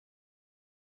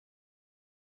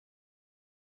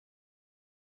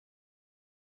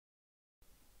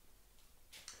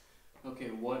Okay,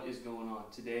 what is going on?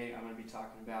 Today I'm going to be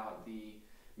talking about the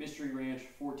Mystery Ranch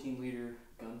 14 liter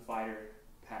Gunfighter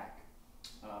pack.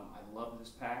 I love this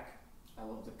pack. I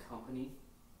love the company.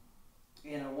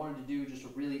 And I wanted to do just a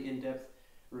really in-depth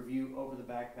review over the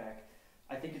backpack.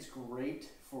 I think it's great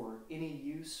for any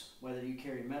use, whether you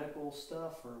carry medical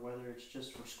stuff or whether it's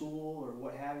just for school or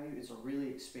what have you. It's a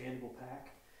really expandable pack.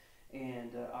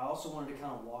 And I also wanted to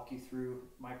kind of walk you through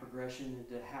my progression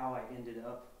into how I ended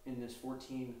up in this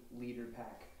 14 liter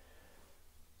pack.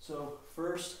 So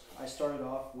first I started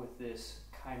off with this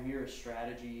Chimera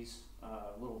Strategies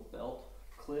little belt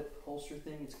clip holster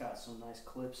thing. It's got some nice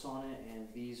clips on it, and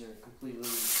these are completely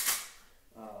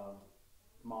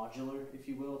modular, if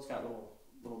you will. It's got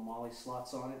little molly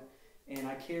slots on it, and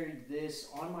I carried this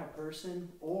on my person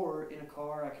or in a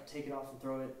car. I could take it off and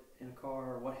throw it in a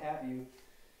car or what have you.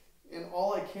 And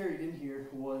all I carried in here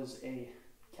was a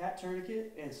cat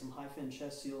tourniquet and some high-fin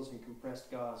chest seals and compressed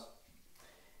gauze.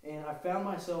 And I found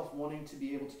myself wanting to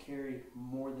be able to carry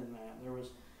more than that. There was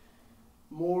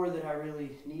more that I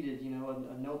really needed, you know,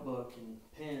 a notebook and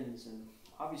pens, and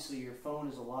obviously your phone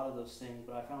is a lot of those things,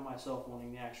 but I found myself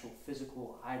wanting the actual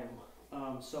physical item.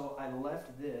 So I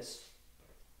left this,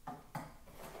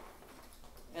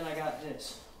 and I got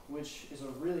this, which is a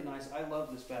really nice, I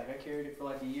love this bag. I carried it for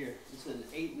like a year. It's an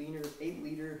 8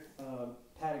 liter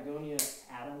Patagonia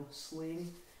Atom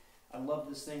sling. I love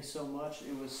this thing so much.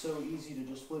 It was so easy to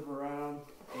just flip around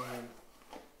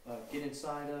and get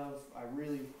inside of. I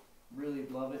really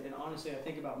love it, and honestly I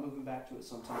think about moving back to it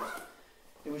sometimes.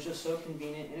 It was just so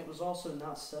convenient, and it was also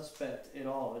not suspect at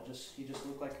all. He just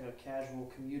looked like a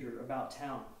casual commuter about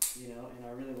town, you know, and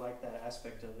I really like that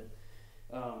aspect of it.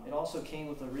 It also came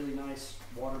with a really nice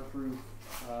waterproof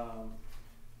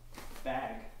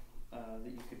bag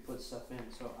that you could put stuff in.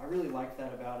 So I really liked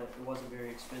that about it. It wasn't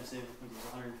very expensive. I think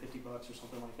it was $150 or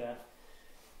something like that.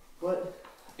 But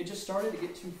it just started to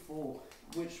get too full,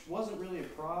 which wasn't really a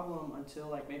problem until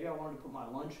like maybe I wanted to put my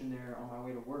lunch in there on my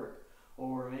way to work,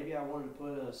 or maybe I wanted to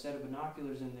put a set of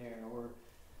binoculars in there, or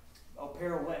a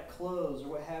pair of wet clothes, or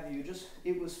what have you.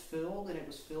 It was filled, and it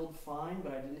was filled fine,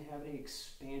 but I didn't have any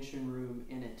expansion room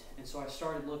in it. And so I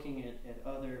started looking at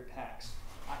other packs.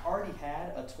 I already had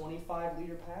a 25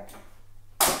 liter pack,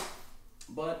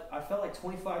 but I felt like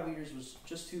 25 liters was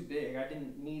just too big. I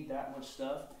didn't need that much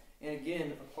stuff. And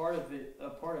again,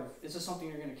 this is something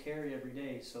you're going to carry every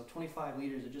day. So 25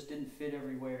 liters, it just didn't fit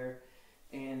everywhere.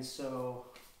 And so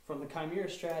from the Chimera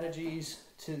Strategies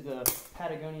to the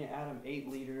Patagonia Atom 8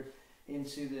 liter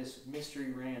into this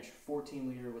Mystery Ranch 14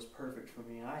 liter was perfect for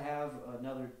me. And I have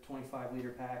another 25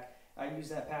 liter pack. I use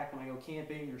that pack when I go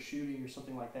camping or shooting or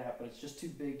something like that, but it's just too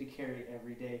big to carry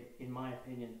every day, in my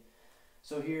opinion.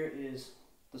 So here is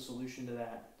the solution to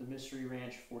that, the Mystery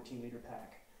Ranch 14 liter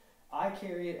pack. I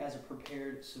carry it as a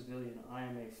prepared civilian. I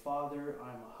am a father,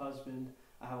 I'm a husband,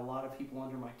 I have a lot of people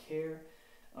under my care.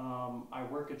 I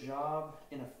work a job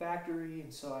in a factory,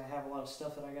 and so I have a lot of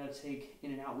stuff that I got to take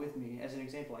in and out with me. As an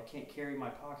example, I can't carry my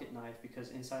pocket knife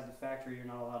because inside the factory you're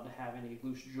not allowed to have any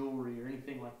loose jewelry or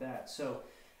anything like that. So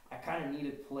I kind of need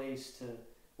a place to,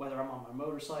 whether I'm on my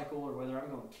motorcycle or whether I'm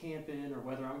going camping or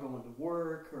whether I'm going to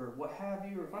work or what have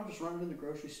you, or if I'm just running to the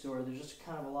grocery store, there's just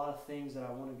kind of a lot of things that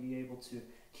I want to be able to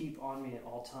keep on me at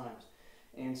all times.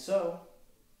 And so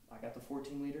I got the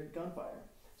 14 liter Gunfighter.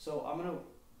 So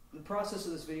the process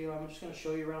of this video, I'm just going to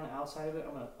show you around the outside of it.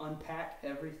 I'm going to unpack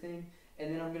everything,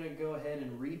 and then I'm going to go ahead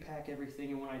and repack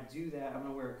everything. And when I do that, I'm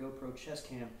going to wear a GoPro chest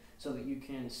cam so that you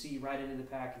can see right into the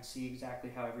pack and see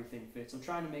exactly how everything fits. I'm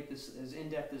trying to make this as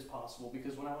in-depth as possible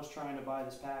because when I was trying to buy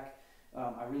this pack,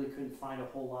 I really couldn't find a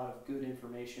whole lot of good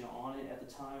information on it at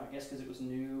the time, I guess because it was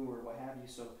new or what have you.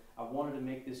 So I wanted to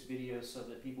make this video so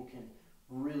that people can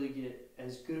really get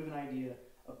as good of an idea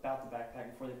about the backpack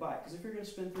before they buy it. Because if you're going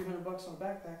to spend $300 on a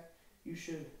backpack, you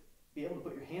should be able to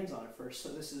put your hands on it first. So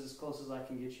this is as close as I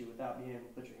can get you without being able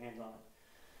to put your hands on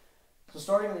it. So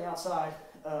starting on the outside,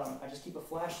 I just keep a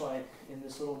flashlight in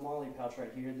this little MOLLE pouch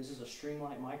right here. This is a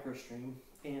Streamlight Micro Stream,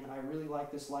 and I really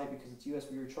like this light because it's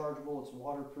USB rechargeable, it's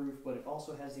waterproof, but it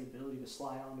also has the ability to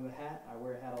slide onto a hat. I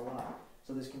wear a hat a lot,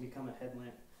 so this can become a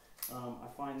headlamp. I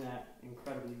find that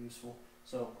incredibly useful.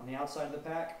 So on the outside of the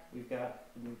pack, we've got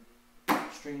the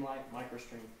Streamlight Micro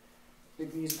Stream.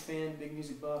 Big music fan, big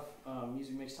music buff.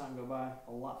 Music makes time go by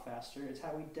a lot faster. It's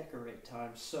how we decorate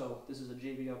time. So this is a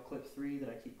JBL Clip 3 that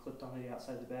I keep clipped onto the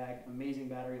outside of the bag. Amazing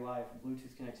battery life.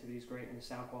 Bluetooth connectivity is great, and the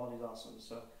sound quality is awesome.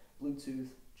 So Bluetooth,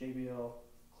 JBL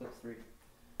Clip 3.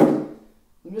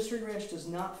 The Mystery Ranch does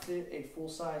not fit a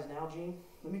full-size Nalgene.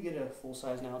 Let me get a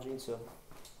full-size Nalgene. So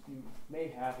you may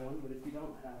have one, but if you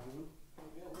don't have one,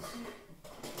 let's see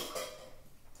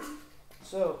it.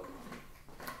 So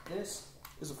This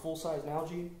is a full-size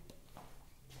Nalgene.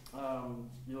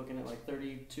 You're looking at like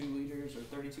 32 liters or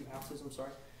 32 ounces, I'm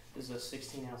sorry. This is a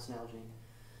 16-ounce Nalgene.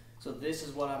 So this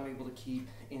is what I'm able to keep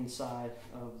inside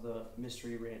of the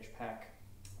Mystery Ranch pack.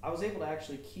 I was able to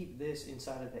actually keep this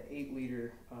inside of the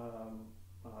 8-liter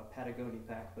Patagonia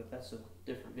pack, but that's a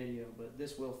different video, but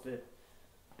this will fit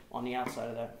on the outside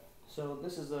of that. So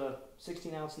this is a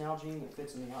 16-ounce Nalgene that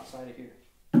fits on the outside of here.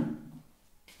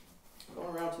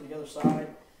 Going around to the other side,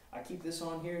 I keep this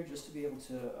on here just to be able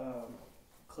to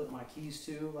clip my keys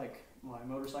to, like my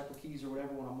motorcycle keys or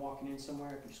whatever when I'm walking in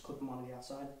somewhere. I can just clip them onto the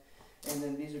outside. And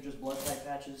then these are just blood type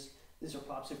patches. These are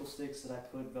popsicle sticks that I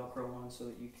put Velcro on so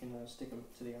that you can stick them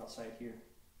to the outside here.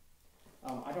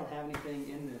 I don't have anything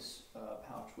in this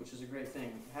pouch, which is a great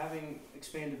thing. Having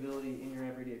expandability in your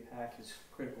everyday pack is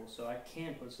critical, so I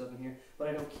can put stuff in here, but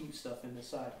I don't keep stuff in this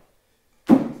side.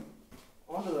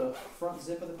 Onto the front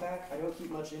zip of the pack, I don't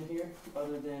keep much in here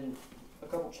other than a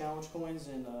couple challenge coins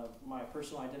and my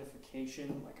personal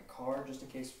identification, like a card, just in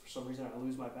case for some reason I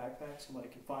lose my backpack, somebody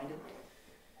can find it.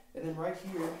 And then right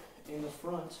here in the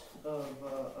front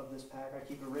of this pack, I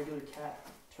keep a regular cat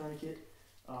tourniquet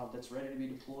that's ready to be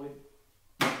deployed,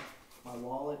 my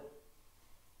wallet,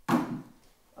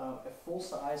 a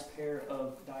full-size pair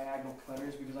of diagonal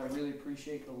cutters because I really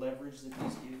appreciate the leverage that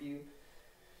these give you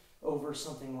over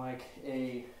something like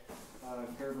a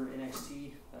Gerber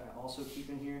NXT that I also keep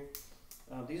in here.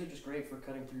 These are just great for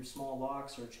cutting through small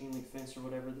locks or chain link fence or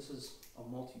whatever. This is a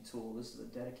multi-tool. This is a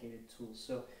dedicated tool.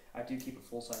 So I do keep a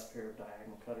full-size pair of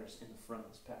diagonal cutters in the front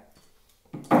of this pack.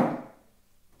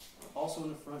 Also in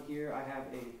the front here, I have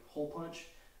a hole punch.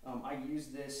 I use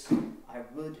this, I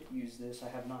would use this, I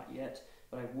have not yet,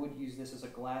 but I would use this as a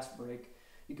glass break.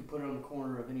 You can put it on the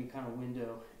corner of any kind of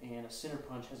window, and a center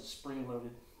punch has a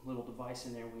spring-loaded little device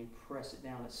in there. When you press it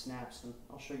down, it snaps, and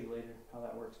I'll show you later how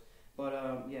that works. But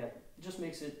yeah, it just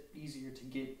makes it easier to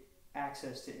get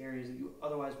access to areas that you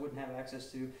otherwise wouldn't have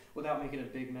access to without making a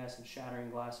big mess and shattering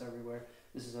glass everywhere.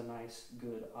 This is a nice,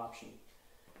 good option.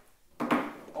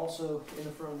 Also, in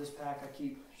the front of this pack, I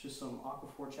keep just some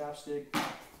Aquaphor chapstick.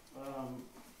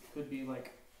 Could be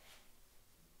like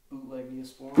bootleg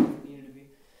Neosporin if it needed to be.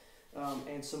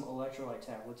 And some electrolyte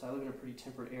tablets. I live in a pretty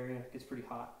temperate area. It gets pretty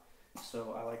hot.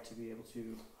 So I like to be able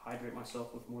to hydrate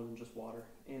myself with more than just water.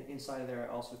 And inside of there,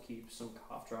 I also keep some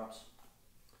cough drops.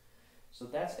 So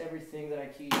that's everything that I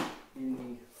keep in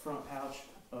the front pouch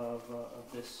of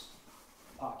this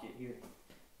pocket here.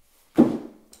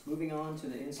 Moving on to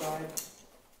the inside.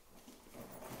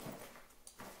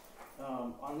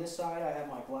 On this side, I have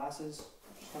my glasses,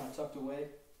 just kind of tucked away.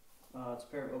 It's a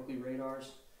pair of Oakley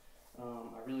radars.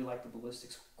 I really like the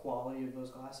ballistics quality of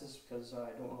those glasses because I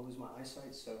don't want to lose my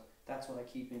eyesight, so that's what I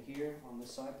keep in here on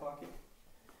this side pocket.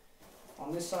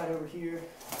 On this side over here,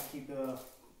 I keep an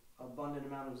abundant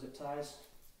amount of zip ties.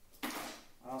 I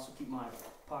also keep my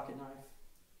pocket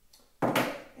knife.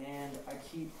 And I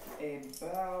keep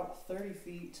about 30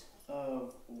 feet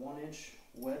of 1-inch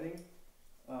webbing.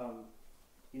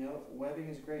 You know, webbing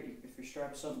is great if you're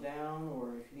strapping something down,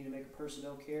 or if you need to make a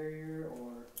personnel carrier,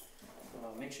 or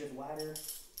makeshift ladder,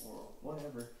 or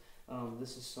whatever.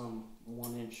 This is some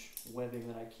 1-inch webbing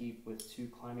that I keep with 2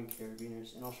 climbing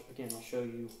carabiners. And I'll show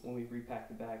you when we repack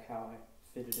the bag how I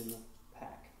fit it in the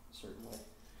pack a certain way.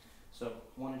 So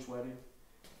 1-inch webbing.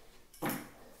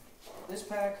 This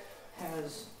pack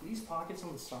has these pockets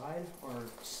on the side or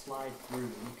slide through.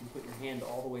 You can put your hand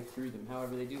all the way through them.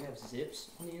 However, they do have zips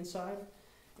on the inside.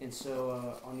 And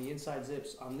so on the inside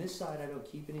zips, on this side I don't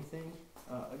keep anything.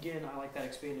 Again, I like that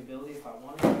expandability if I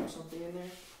want to put something in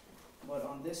there. But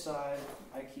on this side,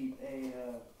 I keep a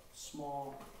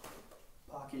small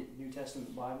pocket New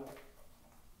Testament Bible.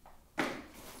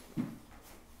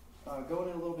 Going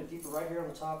in a little bit deeper, right here on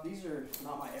the top, these are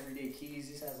not my everyday keys.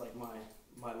 These has like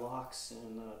my locks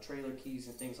and trailer keys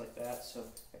and things like that. So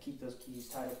I keep those keys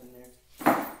tied up in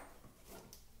there.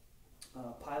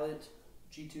 Pilot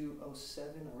G207.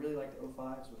 I really like the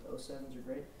 05s, but the 07s are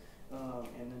great.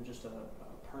 And then just a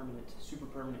permanent, super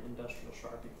permanent industrial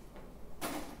Sharpie.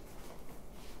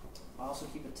 I also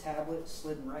keep a tablet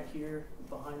slidden right here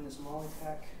behind this Molly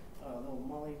pack, little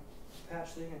Molly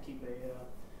patch thing. I keep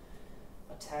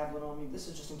a tablet on me. This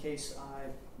is just in case I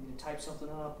need to type something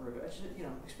up, or you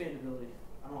know, expandability.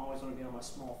 I don't always want to be on my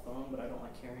small phone, but I don't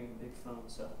like carrying a big phone,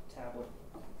 so tablet.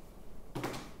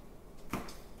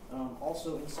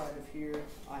 Also inside of here,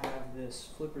 I have this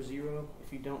Flipper Zero.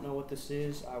 If you don't know what this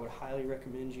is, I would highly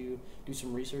recommend you do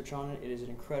some research on it. It is an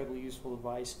incredibly useful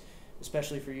device,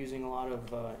 especially for using a lot of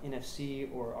NFC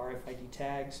or RFID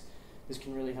tags. this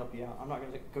can really help you out. I'm not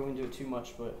going to go into it too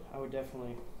much, but I would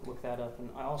definitely look that up. And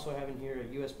I also have in here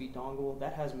a USB dongle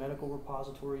that has medical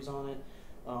repositories on it,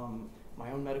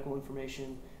 my own medical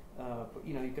information. But,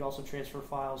 you know, you could also transfer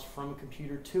files from a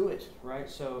computer to it, right?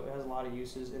 So it has a lot of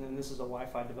uses. And then this is a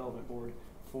Wi-Fi development board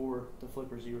for the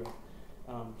Flipper Zero.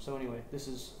 So anyway, this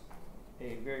is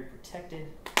a very protected,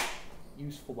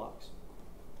 useful box.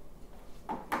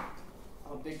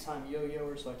 I'm a big time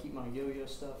yo-yoer, so I keep my yo-yo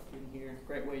stuff in here.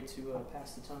 Great way to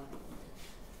pass the time.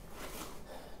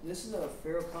 This is a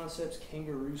Faro Concepts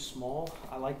Kangaroo Small.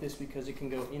 I like this because it can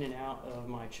go in and out of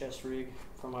my chest rig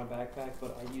from my backpack,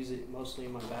 but I use it mostly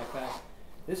in my backpack.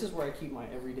 This is where I keep my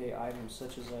everyday items,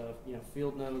 such as you know,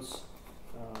 field notes,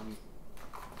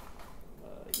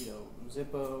 you know,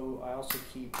 Zippo. I also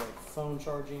keep like phone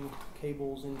charging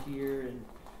cables in here, and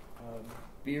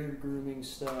beard grooming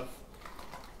stuff,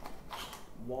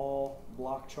 wall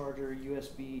block charger,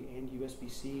 USB and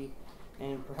USB-C.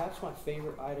 And perhaps my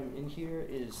favorite item in here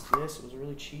is this. It was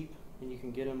really cheap, and you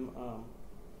can get them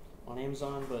on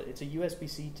Amazon, but it's a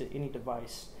USB-C to any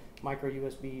device. Micro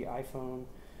USB, iPhone,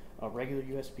 regular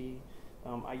USB.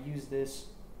 I use this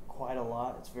quite a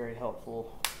lot. It's very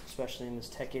helpful, especially in this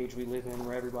tech age we live in,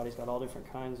 where everybody's got all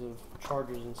different kinds of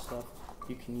chargers and stuff.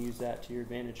 You can use that to your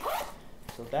advantage.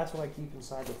 So that's what I keep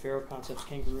inside the Faro Concepts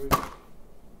Kangaroo.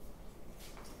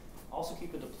 Also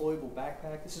keep a deployable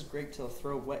backpack. This is great to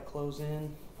throw wet clothes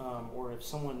in, or if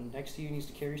someone next to you needs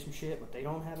to carry some shit but they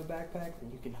don't have a backpack,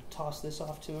 then you can toss this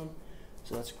off to them.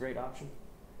 So that's a great option.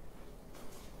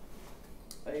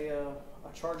 A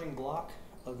charging block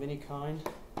of any kind.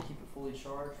 Keep it fully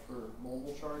charged for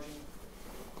mobile charging.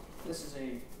 This is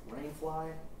a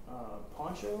rainfly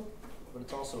poncho, but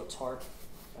it's also a tarp.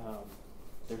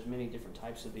 There's many different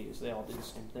types of these. They all do the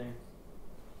same thing.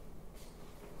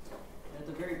 At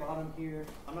the very bottom here,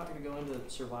 I'm not going to go into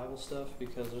survival stuff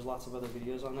because there's lots of other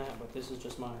videos on that, but this is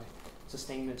just my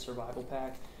sustainment survival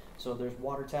pack. So there's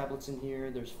water tablets in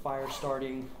here, there's fire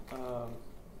starting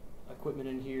equipment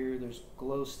in here, there's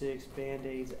glow sticks,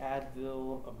 band-aids,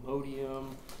 Advil,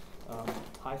 Imodium,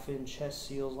 hyphen, chest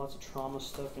seals, lots of trauma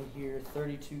stuff in here,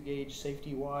 32 gauge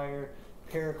safety wire,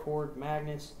 paracord,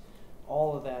 magnets.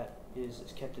 All of that is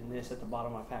kept in this at the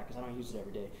bottom of my pack because I don't use it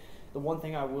every day. The one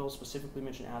thing I will specifically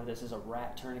mention out of this is a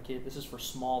rat tourniquet. This is for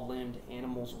small-limbed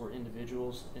animals or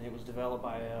individuals, and it was developed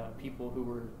by people who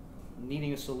were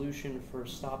needing a solution for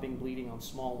stopping bleeding on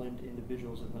small-limbed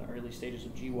individuals in the early stages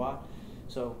of GWAT.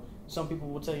 So some people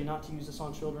will tell you not to use this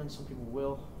on children, some people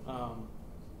will.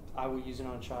 I will use it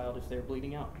on a child if they're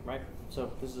bleeding out, right?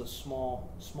 So this is a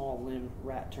small-limb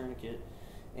rat tourniquet,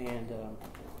 and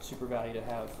super value to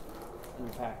have in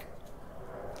your pack.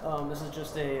 This is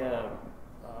just a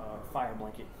fire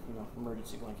blanket, you know,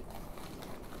 emergency blanket.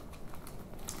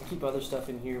 I keep other stuff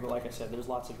in here, but like I said, there's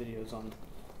lots of videos on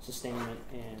sustainment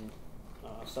and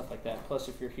stuff like that. Plus,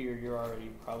 if you're here, you're already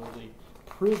probably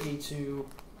privy to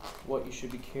what you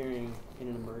should be carrying in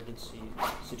an emergency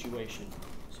situation.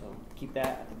 So keep that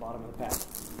at the bottom of the pack.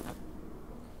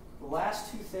 The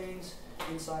last two things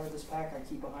inside of this pack I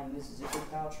keep behind this zipper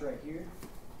pouch right here.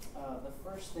 The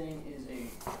first thing is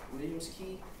a Williams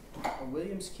key. A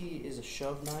Williams key is a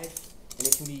shove knife, and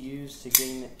it can be used to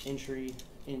gain entry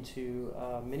into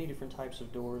many different types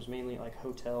of doors, mainly like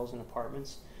hotels and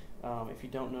apartments. If you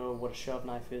don't know what a shove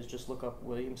knife is, just look up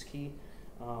Williams key.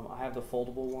 I have the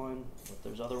foldable one, but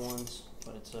there's other ones,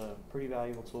 but it's a pretty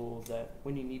valuable tool that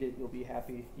when you need it, you'll be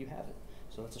happy you have it.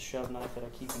 So that's a shove knife that I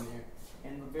keep in there.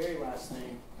 And the very last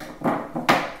thing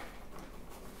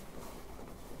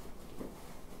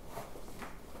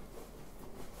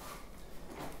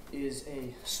is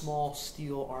a small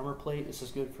steel armor plate. This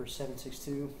is good for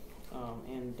 7.62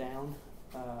 and down.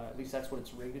 At least that's what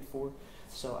it's rated for.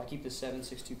 So I keep the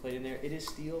 7.62 plate in there. It is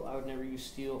steel. I would never use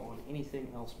steel on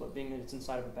anything else, but being that it's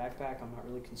inside of a backpack, I'm not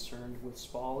really concerned with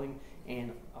spalling.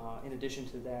 And in addition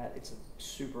to that, it's a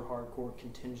super hardcore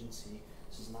contingency.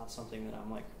 This is not something that I'm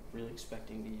like really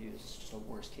expecting to use. It's just a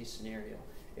worst case scenario.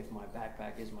 If my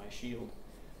backpack is my shield,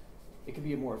 it could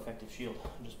be a more effective shield.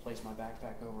 I just place my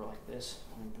backpack over like this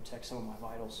and protect some of my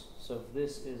vitals. So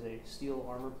this is a steel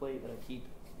armor plate that I keep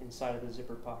inside of the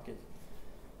zipper pocket.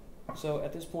 So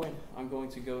at this point, I'm going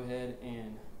to go ahead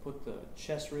and put the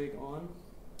chest rig on,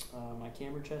 my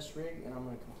camera chest rig, and I'm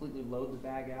going to completely load the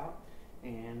bag out,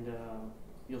 and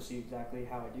you'll see exactly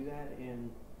how I do that and,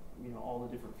 you know, all the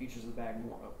different features of the bag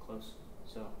more up close.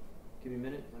 So give me a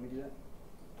minute, let me do that.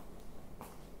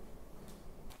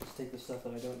 Let's take the stuff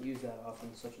that I don't use that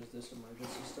often, such as this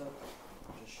emergency stuff,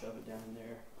 and just shove it down in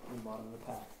there in the bottom of the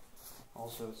pack.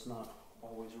 Also, it's not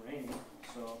always raining,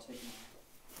 so I'll take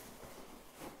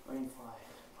my rainfly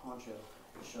poncho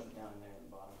and shove it down in there at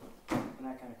the bottom. And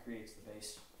that kind of creates the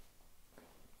base.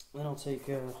 Then I'll take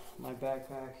my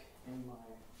backpack and my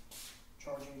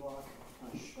charging block,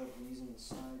 kind of shove these in the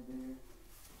side there.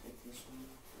 Take this one,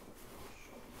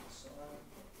 shove it in the side.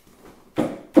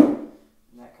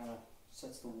 And that kind of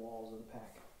sets the walls of the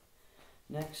pack.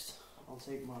 Next, I'll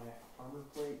take my armor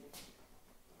plate,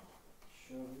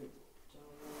 shove it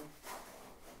down there.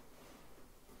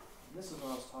 And this is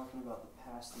what I was talking about, the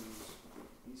pass-throughs.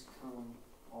 These come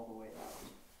all the way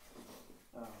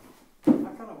out.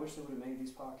 I kind of wish they would have made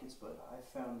these pockets, but I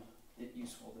found it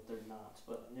useful that they're not.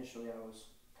 But initially I was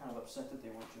kind of upset that they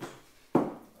weren't just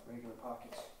regular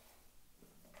pockets.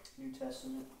 New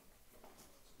Testament,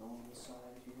 let's go on the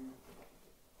side here.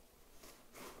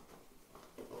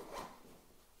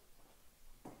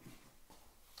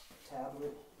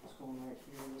 Tablet is going right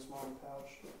here in this smaller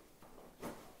pouch.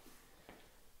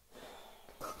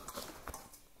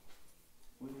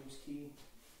 Williams key.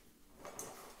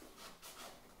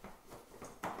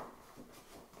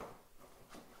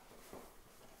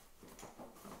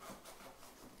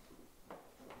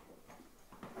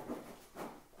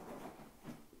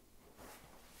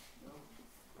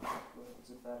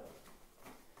 Zip that up.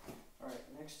 Alright,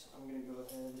 next I'm going to go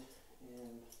ahead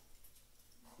and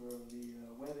throw the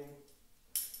webbing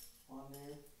on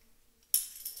there.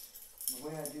 And the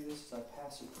way I do this is I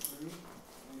pass it through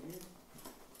right here.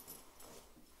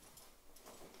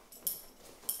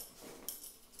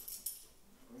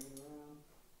 Bring it around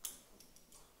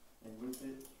and loop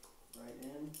it right in. And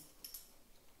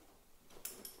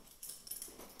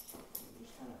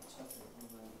just kind of tuck it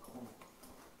over in the corner.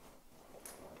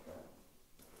 Like that.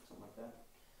 Something like that.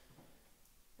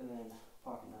 And then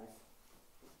pocket knife.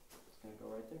 It's going to go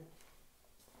right there.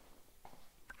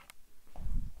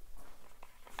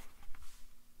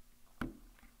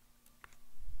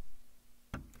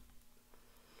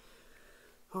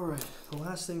 Alright, the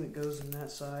last thing that goes in that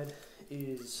side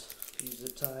is these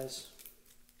zip ties.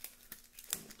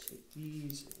 Just going to take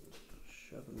these and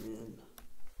shove them in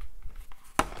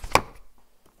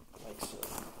like so.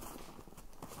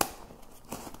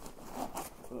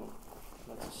 Boom.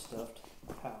 That's a stuffed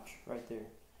pouch right there.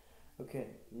 Okay,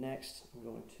 next I'm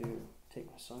going to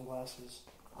take my sunglasses,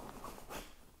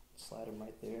 slide them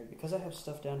right there. Because I have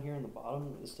stuff down here in the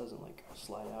bottom, this doesn't like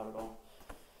slide out at all.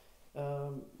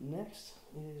 Next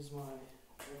is my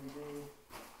everyday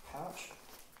pouch.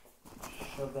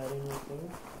 Shove that in right there.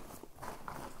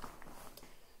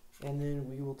 And then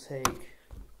we will take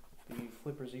the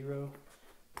Flipper Zero,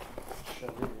 shove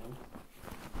it in.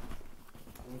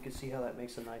 And you can see how that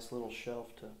makes a nice little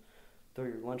shelf to throw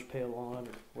your lunch pail on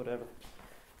or whatever.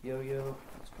 Yo-yo,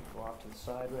 it's going to go off to the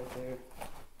side right there.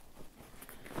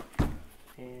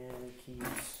 And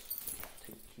keys,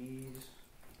 take the keys,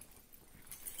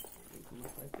 leave them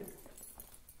up right there.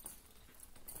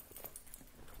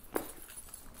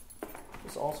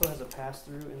 This also has a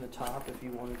pass-through in the top if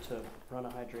you wanted to run a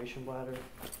hydration bladder,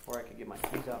 or I could get my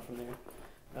keys out from there.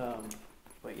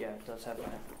 But yeah, it does have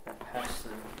that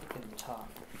pass-through in the top.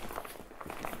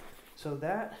 So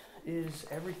that is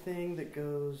everything that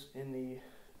goes in the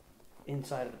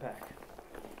inside of the pack.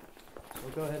 So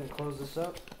we'll go ahead and close this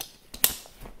up.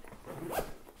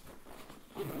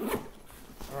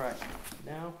 Alright,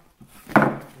 now I'm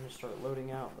going to start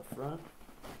loading out the front.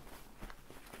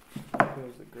 There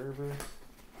goes the Gerber.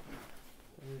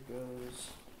 There goes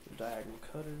the diagonal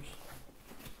cutters.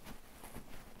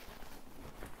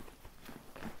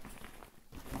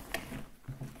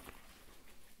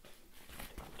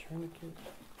 Tourniquet.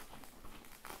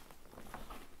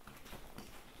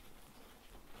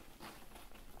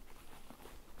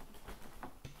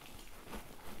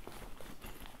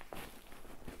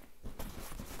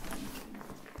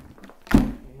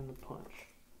 And the punch.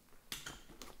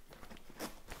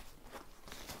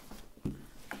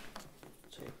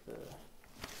 Take the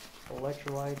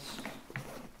electrolytes,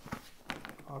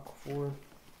 Aquaphor.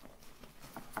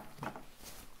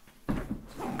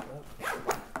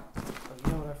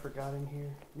 Forgot in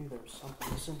here. I knew there was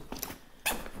something missing.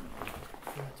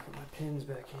 Let's put my pins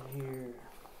back in here.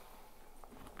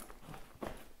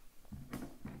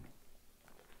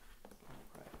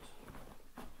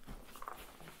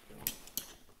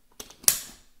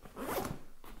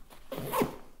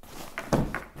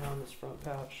 Now in this front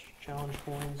pouch, challenge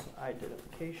coins,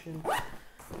 identification.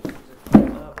 Zip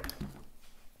that up.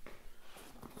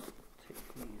 Take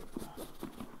the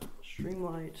string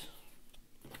light.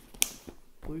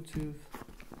 Bluetooth,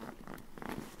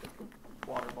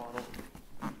 water bottle,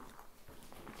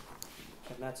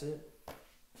 and that's it.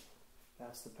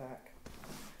 That's the pack.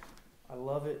 I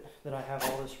love it that I have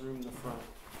all this room in the front.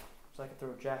 So I can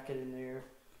throw a jacket in there,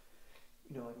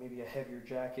 maybe a heavier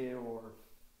jacket or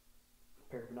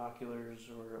a pair of binoculars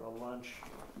or a lunch,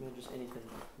 just anything,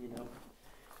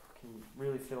 can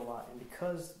really fit a lot. And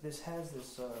because this has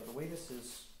this, the way this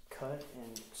is cut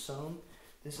and sewn,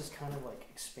 this is kind of like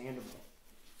expandable.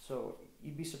 So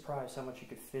you'd be surprised how much you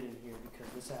could fit in here,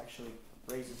 because this actually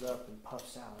raises up and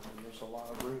puffs out. There's a lot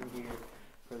of room here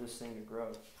for this thing to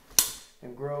grow.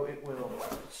 And grow it will.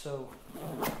 So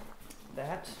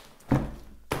that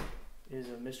is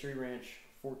a Mystery Ranch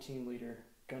 14-liter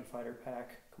Gunfighter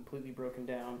pack, completely broken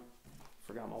down.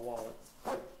 Forgot my wallet.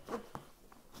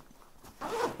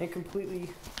 And completely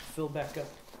filled back up.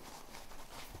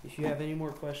 If you have any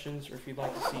more questions, or if you'd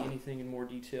like to see anything in more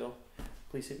detail,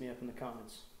 please hit me up in the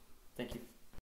comments. Thank you.